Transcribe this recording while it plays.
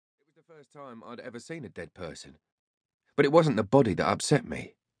First time I'd ever seen a dead person. But it wasn't the body that upset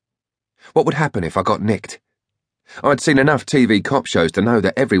me. What would happen if I got nicked? I'd seen enough TV cop shows to know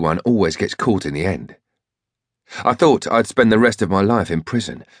that everyone always gets caught in the end. I thought I'd spend the rest of my life in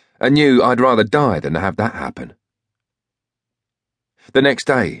prison, and knew I'd rather die than have that happen. The next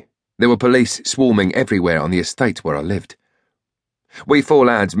day, there were police swarming everywhere on the estate where I lived. We four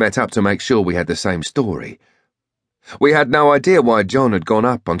lads met up to make sure we had the same story. We had no idea why John had gone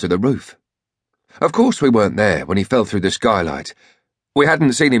up onto the roof. Of course we weren't there when he fell through the skylight. We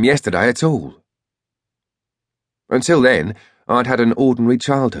hadn't seen him yesterday at all. Until then, I'd had an ordinary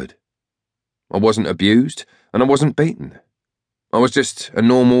childhood. I wasn't abused, and I wasn't beaten. I was just a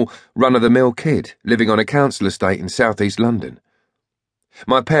normal, run-of-the-mill kid living on a council estate in southeast London.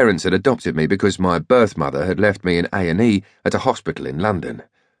 My parents had adopted me because my birth mother had left me in A&E at a hospital in London.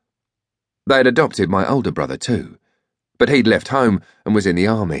 They had adopted my older brother too, but he'd left home and was in the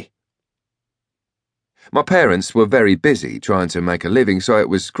army. My parents were very busy trying to make a living, so it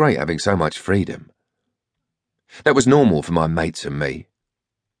was great having so much freedom. That was normal for my mates and me.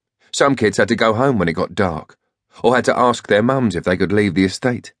 Some kids had to go home when it got dark, or had to ask their mums if they could leave the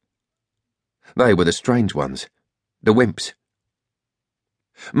estate. They were the strange ones, the wimps.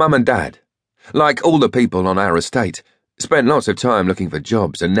 Mum and Dad, like all the people on our estate, spent lots of time looking for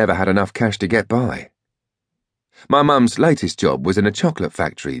jobs and never had enough cash to get by. My mum's latest job was in a chocolate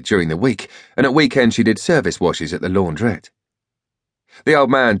factory during the week, and at weekends she did service washes at the laundrette. The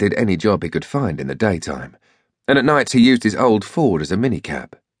old man did any job he could find in the daytime, and at nights he used his old Ford as a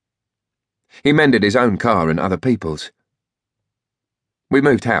minicab. He mended his own car and other people's. We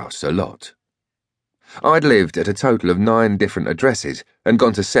moved house a lot. I'd lived at a total of 9 different addresses and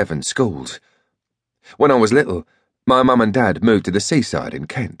gone to 7 schools. When I was little, my mum and dad moved to the seaside in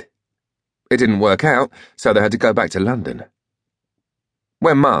Kent. It didn't work out, so they had to go back to London.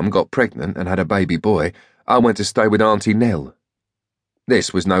 When Mum got pregnant and had a baby boy, I went to stay with Auntie Nell.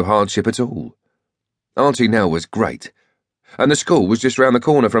 This was no hardship at all. Auntie Nell was great, and the school was just round the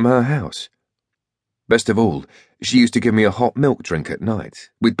corner from her house. Best of all, she used to give me a hot milk drink at night,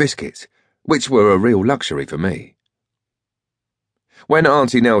 with biscuits, which were a real luxury for me. When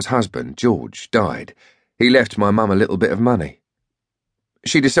Auntie Nell's husband, George, died, he left my mum a little bit of money.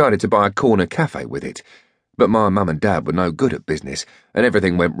 She decided to buy a corner cafe with it, but my mum and dad were no good at business, and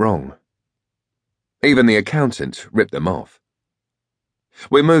everything went wrong. Even the accountant ripped them off.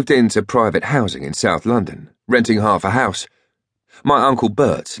 We moved into private housing in South London, renting half a house. My Uncle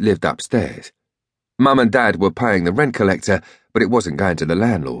Bert lived upstairs. Mum and Dad were paying the rent collector, but it wasn't going to the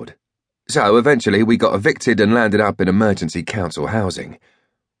landlord. So eventually we got evicted and landed up in emergency council housing.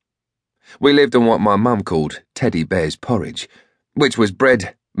 We lived on what my mum called teddy bear's porridge, which was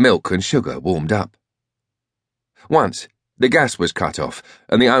bread, milk and sugar warmed up. Once, the gas was cut off,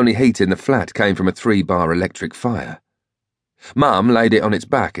 and the only heat in the flat came from a 3-bar electric fire. Mum laid it on its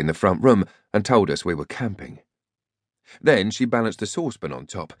back in the front room and told us we were camping. Then she balanced a saucepan on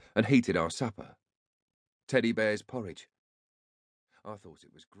top and heated our supper. Teddy bear's porridge. I thought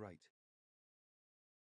it was great.